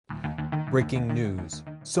Breaking news.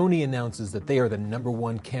 Sony announces that they are the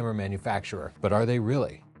 #1 camera manufacturer. But are they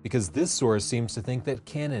really? Because this source seems to think that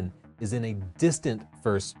Canon is in a distant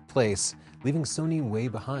first place, leaving Sony way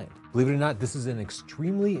behind. Believe it or not, this is an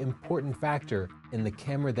extremely important factor in the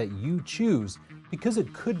camera that you choose because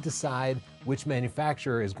it could decide which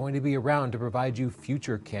manufacturer is going to be around to provide you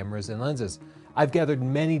future cameras and lenses. I've gathered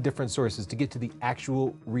many different sources to get to the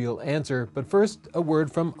actual real answer, but first, a word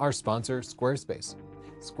from our sponsor, Squarespace.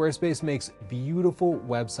 Squarespace makes beautiful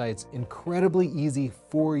websites incredibly easy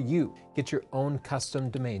for you. Get your own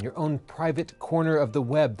custom domain, your own private corner of the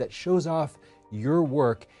web that shows off your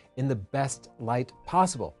work in the best light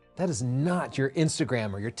possible. That is not your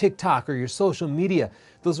Instagram or your TikTok or your social media.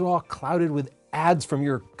 Those are all clouded with ads from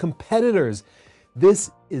your competitors.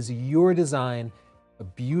 This is your design, a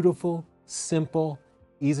beautiful, simple,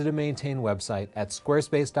 easy to maintain website at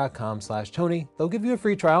squarespace.com/Tony. They'll give you a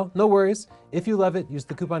free trial, no worries. If you love it, use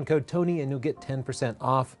the coupon code Tony and you'll get 10%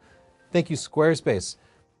 off. Thank you, Squarespace.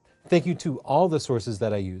 Thank you to all the sources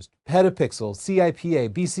that I used: Petapixel, CIPA,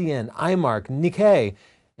 BCN, iMark, Nikkei,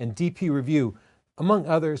 and DP Review. Among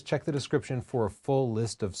others, check the description for a full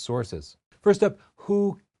list of sources. First up,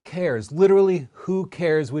 who cares? Literally, who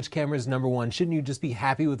cares which camera is #1? Shouldn't you just be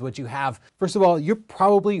happy with what you have? First of all, you're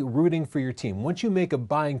probably rooting for your team. Once you make a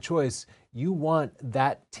buying choice, you want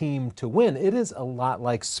that team to win. It is a lot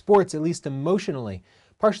like sports, at least emotionally,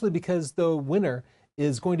 partially because the winner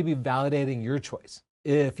is going to be validating your choice.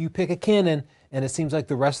 If you pick a Canon and it seems like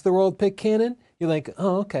the rest of the world picked Canon, you're like,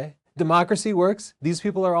 oh, okay. Democracy works. These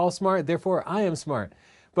people are all smart, therefore I am smart.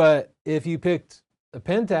 But if you picked a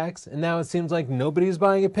Pentax and now it seems like nobody's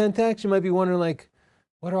buying a Pentax, you might be wondering, like,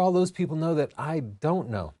 what do all those people know that I don't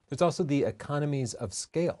know? There's also the economies of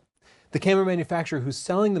scale. The camera manufacturer who's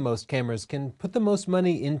selling the most cameras can put the most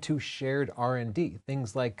money into shared R&D,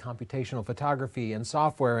 things like computational photography and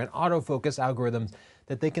software and autofocus algorithms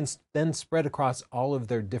that they can then spread across all of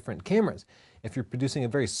their different cameras. If you're producing a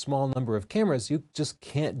very small number of cameras, you just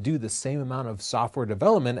can't do the same amount of software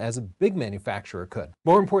development as a big manufacturer could.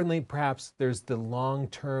 More importantly, perhaps, there's the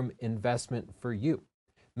long-term investment for you.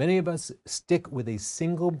 Many of us stick with a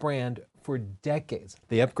single brand for decades.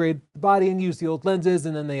 They upgrade the body and use the old lenses,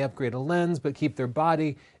 and then they upgrade a lens but keep their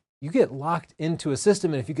body. You get locked into a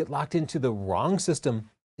system, and if you get locked into the wrong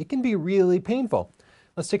system, it can be really painful.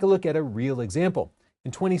 Let's take a look at a real example.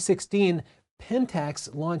 In 2016,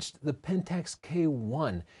 Pentax launched the Pentax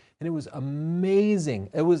K1, and it was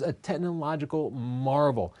amazing. It was a technological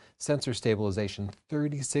marvel. Sensor stabilization,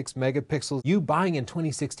 36 megapixels. You buying in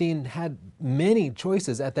 2016 had many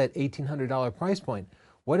choices at that $1,800 price point.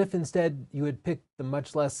 What if instead you had picked the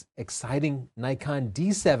much less exciting Nikon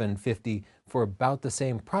D750 for about the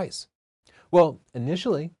same price? Well,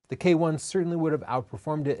 initially, the K1 certainly would have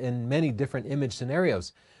outperformed it in many different image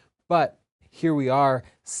scenarios, but here we are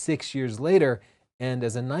 6 years later, and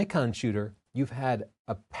as a Nikon shooter, you've had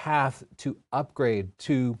a path to upgrade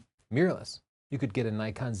to mirrorless. You could get a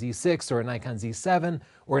Nikon Z6 or a Nikon Z7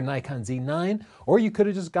 or a Nikon Z9, or you could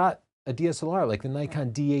have just got a DSLR like the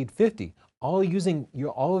Nikon D850, all using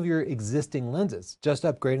all of your existing lenses, just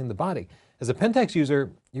upgrading the body. As a Pentax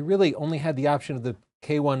user, you really only had the option of the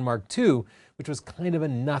K1 Mark II, which was kind of a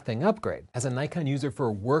nothing upgrade. As a Nikon user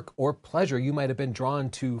for work or pleasure, you might have been drawn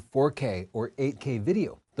to 4K or 8K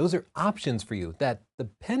video. Those are options for you that the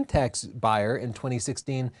Pentax buyer in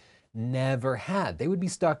 2016 never had. They would be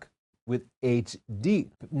stuck with HD.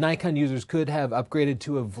 Nikon users could have upgraded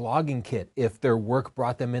to a vlogging kit if their work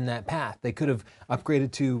brought them in that path. They could have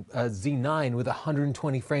upgraded to a Z9 with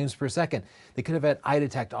 120 frames per second. They could have had eye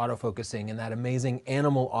detect autofocusing and that amazing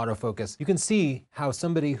animal autofocus. You can see how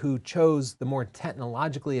somebody who chose the more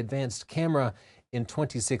technologically advanced camera in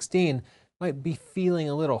 2016 might be feeling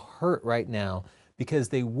a little hurt right now because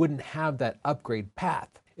they wouldn't have that upgrade path.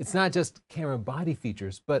 It's not just camera body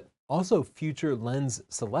features, but also future lens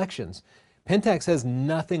selections. Pentax has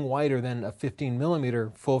nothing wider than a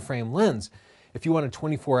 15mm full frame lens. If you want a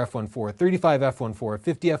 24 f1.4, 35 f1.4,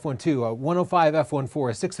 50 f1.2, a 105 f1.4,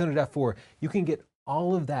 a 600 f4, you can get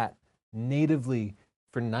all of that natively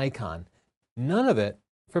for Nikon. None of it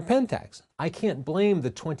for Pentax. I can't blame the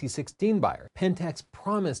 2016 buyer. Pentax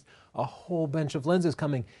promised a whole bunch of lenses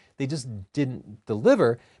coming. They just didn't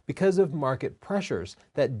deliver because of market pressures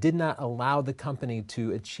that did not allow the company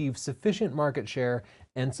to achieve sufficient market share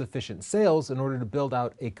and sufficient sales in order to build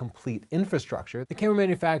out a complete infrastructure. The camera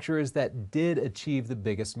manufacturers that did achieve the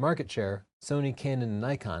biggest market share, Sony, Canon, and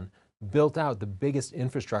Nikon, built out the biggest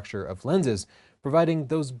infrastructure of lenses, providing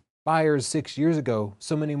those buyers 6 years ago,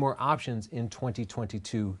 so many more options in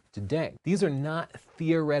 2022 today. These are not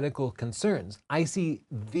theoretical concerns. I see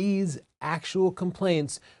these actual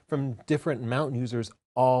complaints from different mount users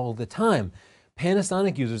all the time.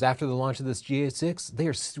 Panasonic users, after the launch of this GH6, they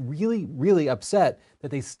are really upset that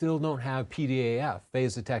they still don't have PDAF,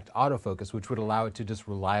 phase detect autofocus, which would allow it to just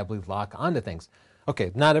reliably lock onto things.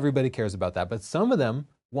 Okay, not everybody cares about that, but some of them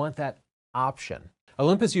want that option.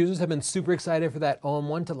 Olympus users have been super excited for that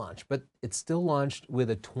OM1 to launch, but it's still launched with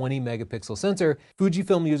a 20 megapixel sensor.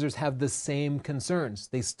 Fujifilm users have the same concerns.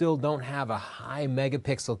 They still don't have a high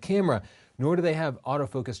megapixel camera, nor do they have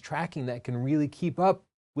autofocus tracking that can really keep up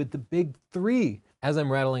with the big three. As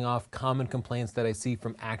I'm rattling off common complaints that I see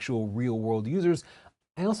from actual real world users,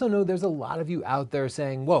 I also know there's a lot of you out there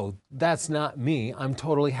saying, whoa, that's not me. I'm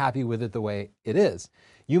totally happy with it the way it is.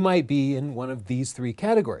 You might be in one of these three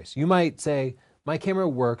categories. You might say, my camera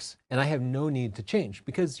works and I have no need to change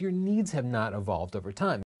because your needs have not evolved over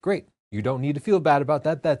time. Great. You don't need to feel bad about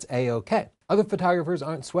that. That's a-okay. Other photographers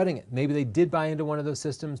aren't sweating it. Maybe they did buy into one of those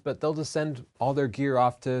systems, but they'll just send all their gear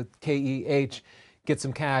off to KEH, get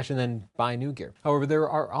some cash, and then buy new gear. However, there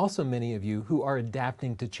are also many of you who are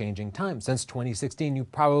adapting to changing times. Since 2016, you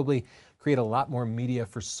probably create a lot more media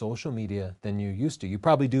for social media than you used to. You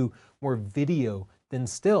probably do more video than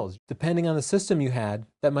stills. Depending on the system you had,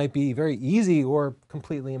 that might be very easy or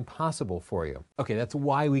completely impossible for you. Okay, that's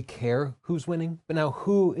why we care who's winning, but now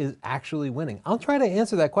who is actually winning? I'll try to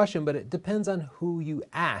answer that question, but it depends on who you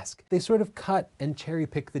ask. They sort of cut and cherry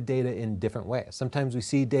pick the data in different ways. Sometimes we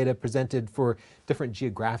see data presented for different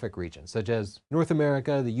geographic regions, such as North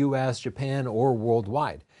America, the US, Japan, or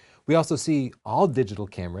worldwide. We also see all digital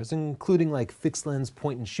cameras, including like fixed lens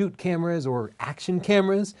point and shoot cameras or action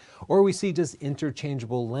cameras, or we see just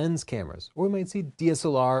interchangeable lens cameras, or we might see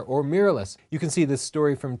DSLR or mirrorless. You can see this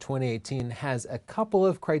story from 2018 has a couple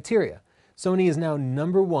of criteria. Sony is now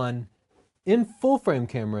 #1 in full frame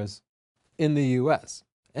cameras in the US.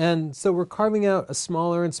 And so we're carving out a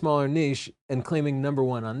smaller and smaller niche and claiming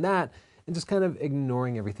 #1 on that and just kind of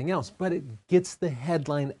ignoring everything else. But it gets the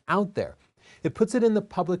headline out there. It puts it in the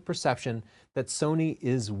public perception that Sony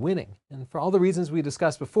is winning. And for all the reasons we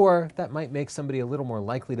discussed before, that might make somebody a little more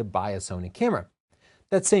likely to buy a Sony camera.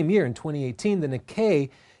 That same year, in 2018, the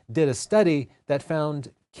Nikkei did a study that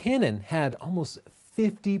found Canon had almost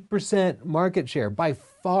 50% market share, by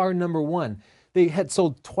far #1. They had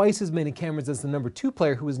sold twice as many cameras as the #2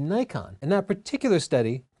 player, who was Nikon. And that particular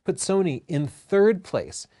study put Sony in 3rd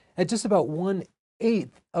place at just about 1/8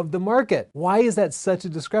 of the market. Why is that such a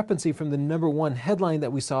discrepancy from the #1 headline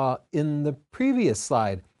that we saw in the previous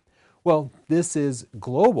slide? Well, this is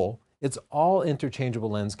global. It's all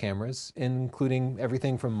interchangeable lens cameras, including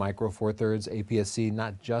everything from micro four thirds, APS-C,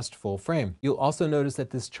 not just full frame. You'll also notice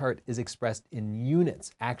that this chart is expressed in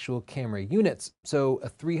units, actual camera units. So a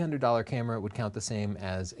 $300 camera would count the same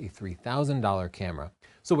as a $3,000 camera.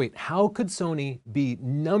 So wait, how could Sony be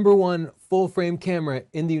 #1 full frame camera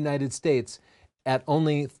in the United States at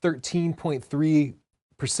only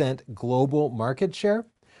 13.3% global market share?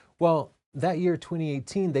 Well, that year,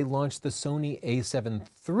 2018, they launched the Sony a7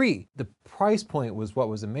 III. The price point was what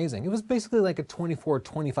was amazing. It was basically like a $2,400,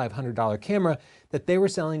 $2,500 camera that they were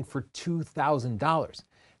selling for $2,000.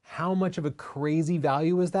 How much of a crazy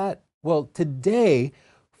value is that? Well, today,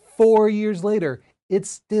 4 years later, it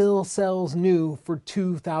still sells new for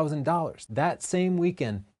 $2,000. That same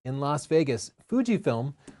weekend in Las Vegas,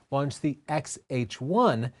 Fujifilm launched the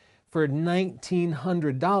XH1 for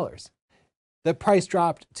 $1,900. The price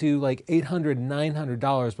dropped to like $800,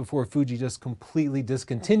 $900 before Fuji just completely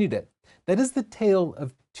discontinued it. That is the tale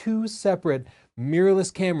of two separate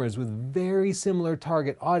mirrorless cameras with very similar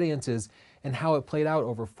target audiences and how it played out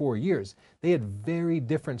over 4 years. They had very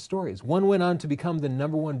different stories. One went on to become the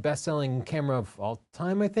 #1 best-selling camera of all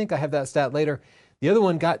time, I think. I have that stat later. The other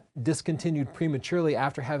one got discontinued prematurely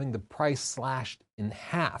after having the price slashed in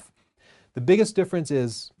half. The biggest difference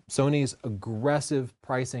is Sony's aggressive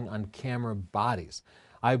pricing on camera bodies.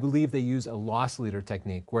 I believe they use a loss leader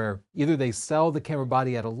technique where either they sell the camera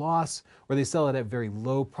body at a loss or they sell it at very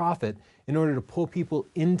low profit in order to pull people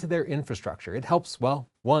into their infrastructure. It helps, well,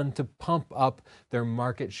 one, to pump up their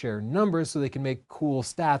market share numbers so they can make cool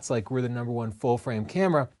stats like we're the #1 full frame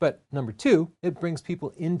camera. But #2, it brings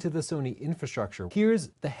people into the Sony infrastructure.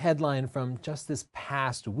 Here's the headline from just this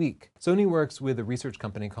past week. Sony works with a research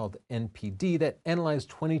company called NPD that analyzed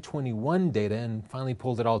 2021 data and finally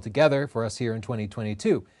pulled it all together for us here in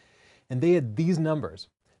 2022. And they had these numbers.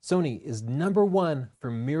 Sony is #1 for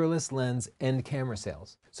mirrorless lens and camera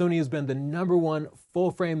sales. Sony has been the #1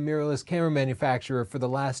 full-frame mirrorless camera manufacturer for the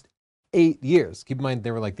last 8 years. Keep in mind, they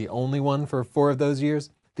were like the only one for 4 of those years.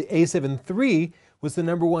 The The A7 III was the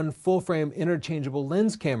 #1 full-frame interchangeable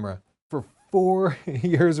lens camera for 4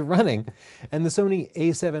 years running. And the Sony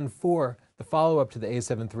A7 IV, the follow-up to the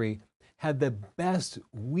A7 III, had the best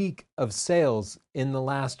week of sales in the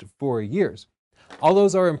last 4 years. All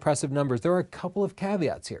those are impressive numbers. There are a couple of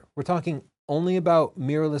caveats here. We're talking only about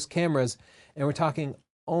mirrorless cameras, and we're talking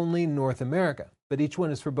only North America, but each one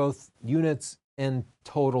is for both units and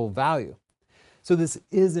total value. So this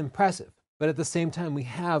is impressive, but at the same time, we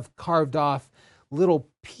have carved off little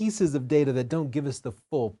pieces of data that don't give us the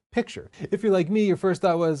full picture. If you're like me, your first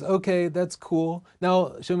thought was, okay, that's cool.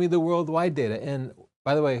 Now show me the worldwide data. And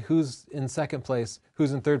by the way, who's in second place?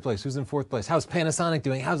 Who's in third place? Who's in fourth place? How's Panasonic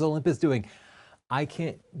doing? How's Olympus doing? I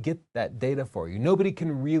can't get that data for you. Nobody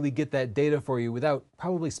can really get that data for you without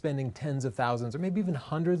probably spending tens of thousands or maybe even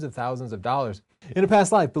hundreds of thousands of dollars. In a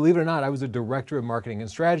past life, believe it or not, I was a director of marketing and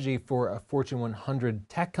strategy for a Fortune 100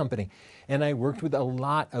 tech company, and I worked with a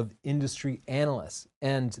lot of industry analysts.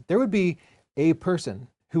 And there would be a person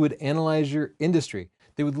who would analyze your industry.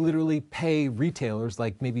 They would literally pay retailers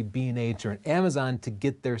like maybe B&H or Amazon to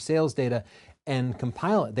get their sales data and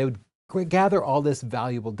compile it. They would gather all this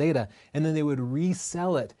valuable data, and then they would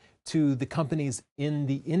resell it to the companies in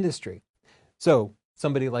the industry. So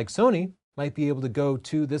somebody like Sony might be able to go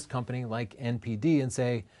to this company like NPD and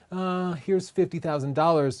say, here's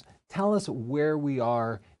 $50,000, tell us where we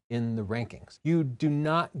are in the rankings. You do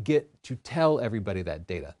not get to tell everybody that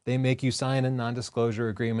data. They make you sign a non-disclosure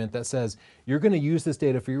agreement that says you're going to use this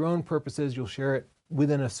data for your own purposes. You'll share it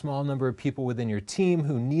within a small number of people within your team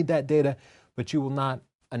who need that data, but you will not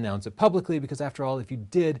announce it publicly, because after all, if you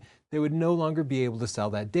did, they would no longer be able to sell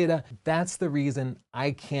that data. That's the reason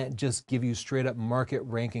I can't just give you straight up market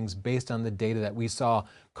rankings based on the data that we saw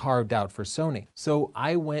carved out for Sony. So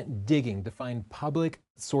I went digging to find public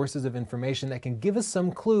sources of information that can give us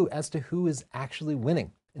some clue as to who is actually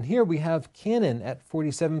winning. And here we have Canon at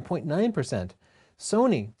 47.9%,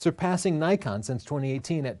 Sony surpassing Nikon since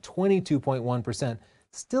 2018 at 22.1%,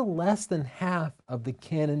 still less than half of the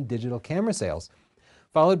Canon digital camera sales,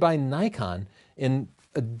 followed by Nikon in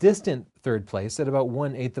a distant third place at about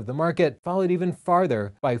 1/8 of the market, followed even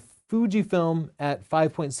farther by Fujifilm at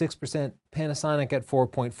 5.6%, Panasonic at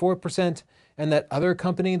 4.4%, and that other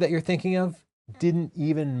company that you're thinking of didn't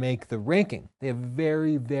even make the ranking. They have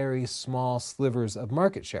very, very small slivers of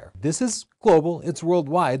market share. This is global, it's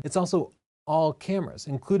worldwide. It's also all cameras,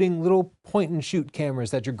 including little point-and-shoot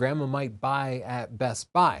cameras that your grandma might buy at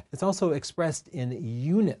Best Buy. It's also expressed in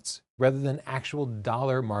units rather than actual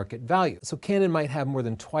dollar market value. So Canon might have more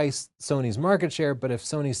than twice Sony's market share, but if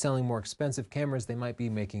Sony's selling more expensive cameras, they might be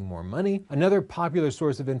making more money. Another popular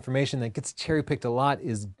source of information that gets cherry-picked a lot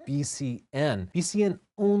is BCN. BCN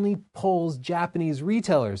only polls Japanese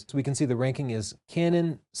retailers. So we can see the ranking is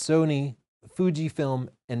Canon, Sony, Fujifilm,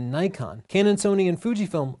 and Nikon. Canon, Sony, and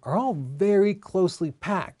Fujifilm are all very closely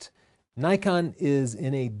packed. Nikon is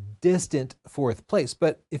in a distant fourth place,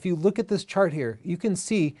 but if you look at this chart here, you can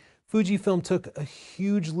see Fujifilm took a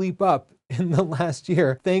huge leap up in the last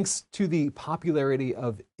year thanks to the popularity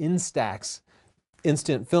of Instax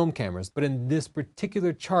instant film cameras. But in this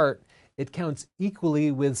particular chart, it counts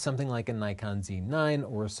equally with something like a Nikon Z9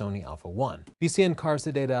 or a Sony Alpha 1. BCN carves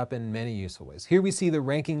the data up in many useful ways. Here we see the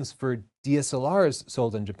rankings for DSLRs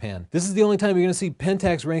sold in Japan. This is the only time you're going to see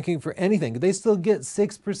Pentax ranking for anything. They still get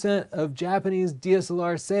 6% of Japanese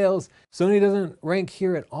DSLR sales. Sony doesn't rank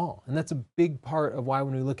here at all. And that's a big part of why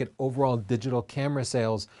when we look at overall digital camera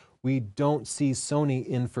sales, we don't see Sony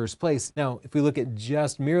in first place. Now, if we look at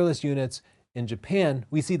just mirrorless units, in Japan,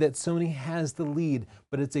 we see that Sony has the lead,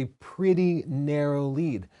 but it's a pretty narrow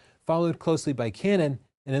lead, followed closely by Canon,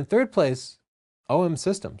 and in third place, OM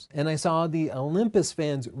Systems. And I saw the Olympus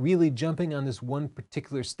fans really jumping on this one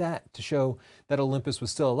particular stat to show that Olympus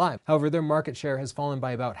was still alive. However, their market share has fallen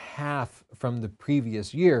by about half from the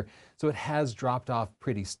previous year, so it has dropped off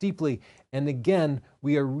pretty steeply. And again,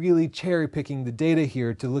 we are really cherry-picking the data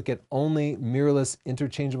here to look at only mirrorless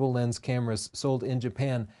interchangeable lens cameras sold in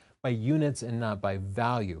Japan by units and not by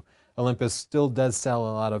value. Olympus still does sell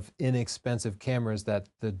a lot of inexpensive cameras that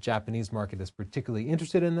the Japanese market is particularly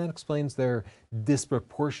interested in. That explains their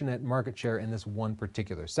disproportionate market share in this one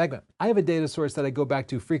particular segment. I have a data source that I go back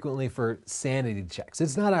to frequently for sanity checks.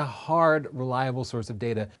 It's not a hard, reliable source of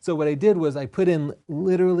data. So what I did was I put in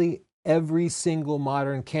literally every single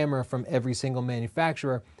modern camera from every single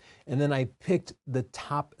manufacturer, and then I picked the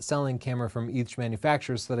top selling camera from each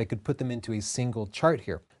manufacturer so that I could put them into a single chart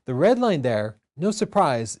here. The red line there no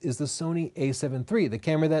surprise, is the Sony a7 III, the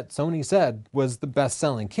camera that Sony said was the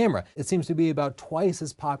best-selling camera. It seems to be about twice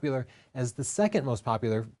as popular as the second most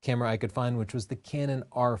popular camera I could find, which was the Canon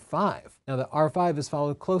R5. Now, the R5 is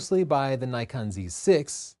followed closely by the Nikon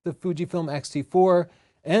Z6, the Fujifilm X-T4,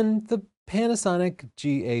 and the Panasonic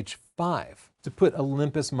GH5. To put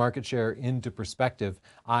Olympus market share into perspective,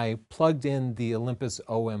 I plugged in the Olympus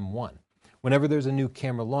OM1. Whenever there's a new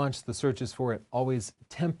camera launch, the searches for it always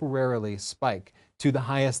temporarily spike to the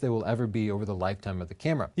highest they will ever be over the lifetime of the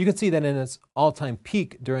camera. You can see that in its all-time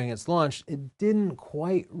peak during its launch, it didn't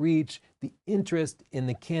quite reach the interest in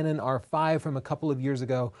the Canon R5 from a couple of years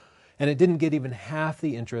ago, and it didn't get even half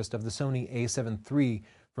the interest of the Sony a7 III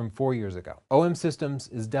from 4 years ago. OM Systems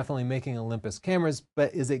is definitely making Olympus cameras,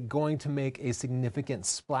 but is it going to make a significant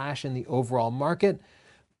splash in the overall market?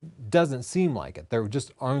 Doesn't seem like it. There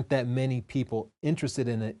just aren't that many people interested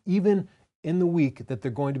in it, even in the week that they're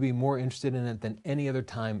going to be more interested in it than any other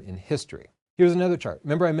time in history. Here's another chart.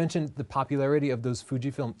 Remember I mentioned the popularity of those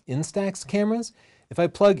Fujifilm Instax cameras? If I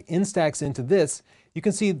plug Instax into this, you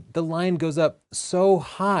can see the line goes up so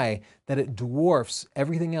high that it dwarfs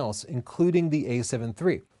everything else, including the a7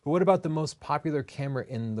 III. But what about the most popular camera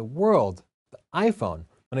in the world, the iPhone?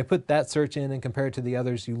 When I put that search in and compare it to the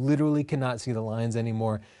others, you literally cannot see the lines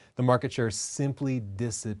anymore. The market share simply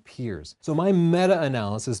disappears. So my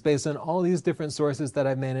meta-analysis, based on all these different sources that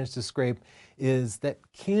I've managed to scrape, is that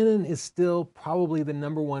Canon is still probably the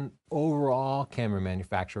 #1 overall camera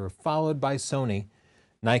manufacturer, followed by Sony,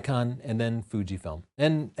 Nikon, and then Fujifilm.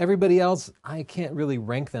 And everybody else, I can't really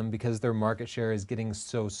rank them because their market share is getting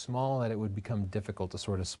so small that it would become difficult to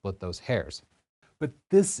sort of split those hairs. But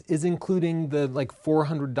this is including the like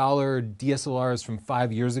 $400 DSLRs from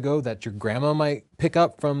 5 years ago that your grandma might pick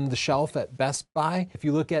up from the shelf at Best Buy. If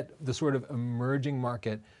you look at the sort of emerging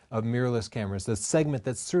market of mirrorless cameras, the segment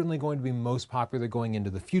that's certainly going to be most popular going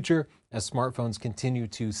into the future as smartphones continue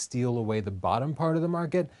to steal away the bottom part of the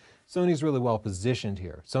market, Sony's really well positioned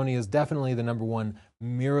here. Sony is definitely the #1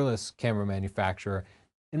 mirrorless camera manufacturer,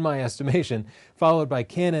 in my estimation, followed by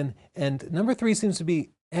Canon, and #3 seems to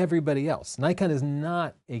be everybody else. Nikon is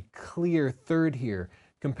not a clear third here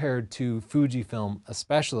compared to Fujifilm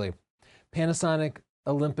especially. Panasonic,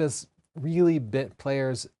 Olympus, really bit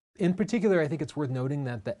players. In particular, I think it's worth noting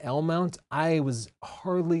that the L mount, I was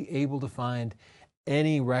hardly able to find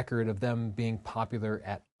any record of them being popular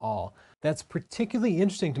at all. That's particularly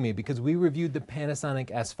interesting to me because we reviewed the Panasonic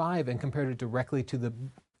S5 and compared it directly to the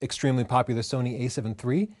extremely popular Sony a7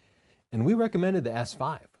 III, and we recommended the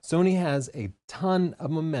S5. Sony has a ton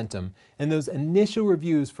of momentum, and those initial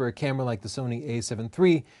reviews for a camera like the Sony a7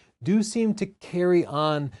 III do seem to carry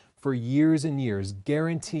on for years and years,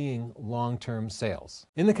 guaranteeing long-term sales.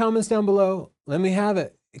 In the comments down below, let me have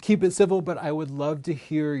it. Keep it civil, but I would love to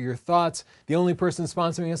hear your thoughts. The only person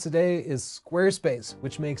sponsoring us today is Squarespace,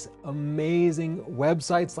 which makes amazing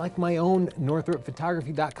websites like my own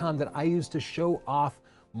NorthrupPhotography.com that I use to show off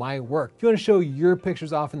my work. If you want to show your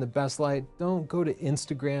pictures off in the best light, don't go to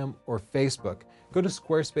Instagram or Facebook. Go to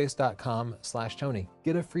squarespace.com/Tony.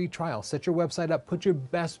 Get a free trial. Set your website up. Put your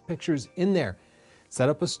best pictures in there. Set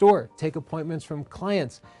up a store. Take appointments from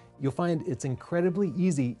clients. You'll find it's incredibly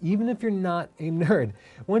easy, even if you're not a nerd.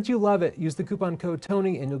 Once you love it, use the coupon code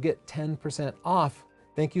Tony and you'll get 10% off.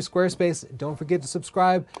 Thank you, Squarespace. Don't forget to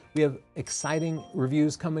subscribe. We have exciting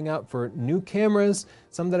reviews coming up for new cameras,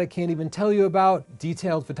 some that I can't even tell you about,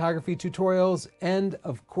 detailed photography tutorials, and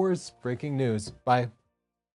of course, breaking news. Bye.